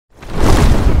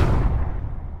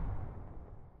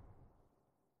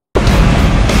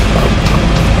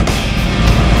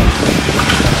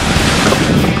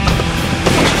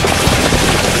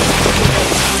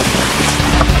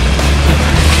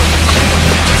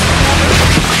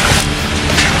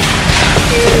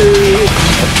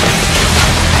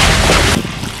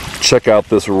Check out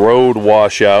this road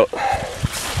washout.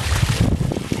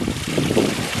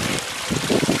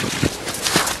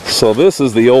 So this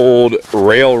is the old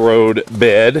railroad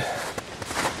bed.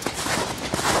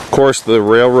 Of course, the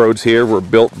railroads here were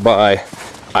built by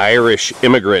Irish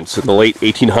immigrants in the late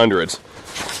 1800s.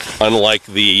 Unlike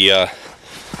the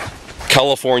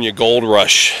California Gold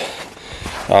Rush,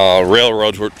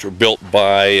 railroads were built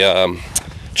by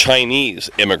Chinese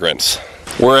immigrants.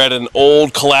 We're at an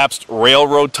old collapsed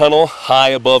railroad tunnel high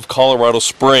above Colorado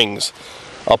Springs,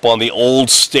 up on the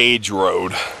old stage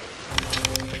road.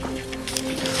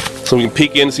 So we can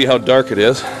peek in and see how dark it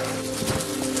is.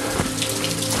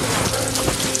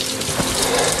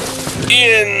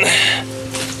 In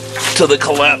to the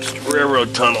collapsed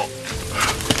railroad tunnel.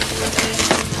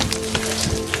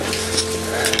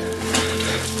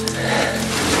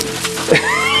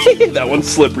 That one's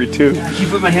slippery too. I keep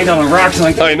putting my hand on the rocks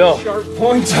and I know. Sharp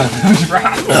points on those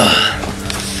rocks.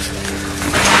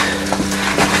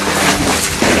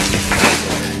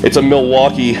 It's a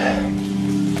Milwaukee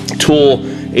tool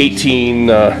 18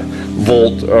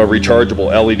 volt rechargeable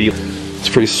LED. It's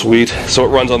pretty sweet. So it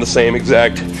runs on the same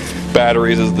exact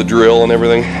batteries as the drill and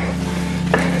everything.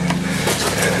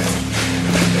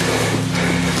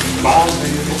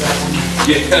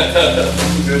 Yeah,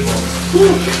 that's a good one.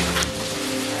 Whew.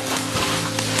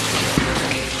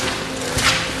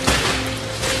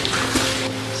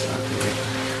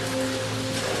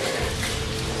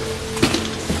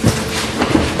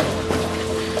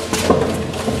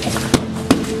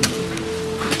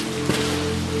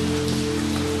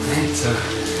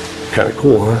 Kind of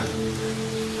cool, huh?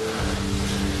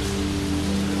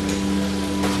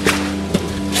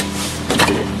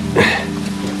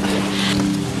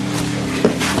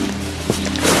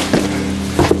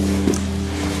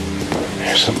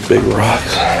 There's some big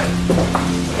rocks.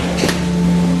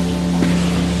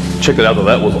 Check it out though,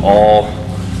 that was all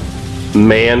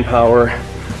manpower,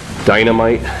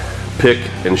 dynamite, pick,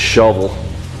 and shovel.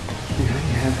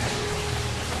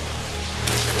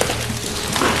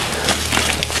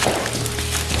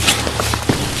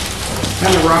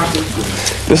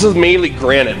 This is mainly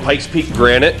granite, Pikes Peak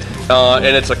granite, and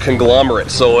it's a conglomerate,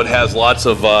 so it has lots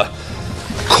of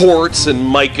quartz and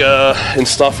mica and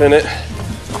stuff in it.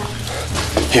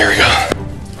 Here we go.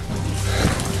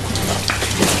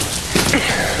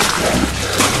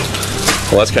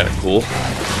 Well, that's kind of cool.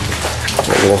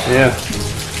 Yeah.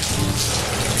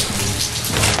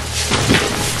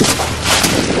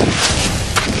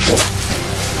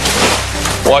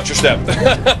 Watch your step.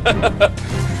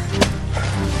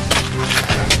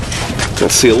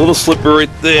 Let's see, a little slippery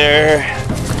right there.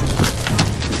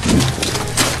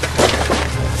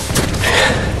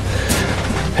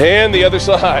 And the other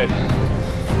side.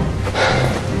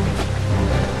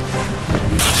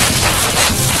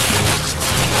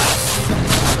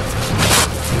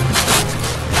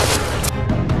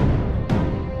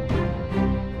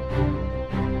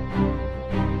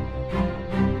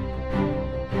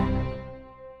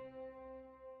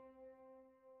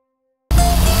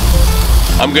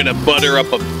 I'm gonna butter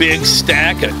up a big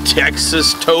stack of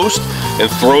Texas toast and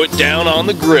throw it down on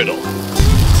the griddle.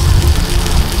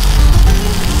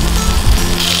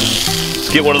 Let's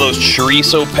get one of those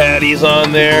chorizo patties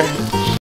on there.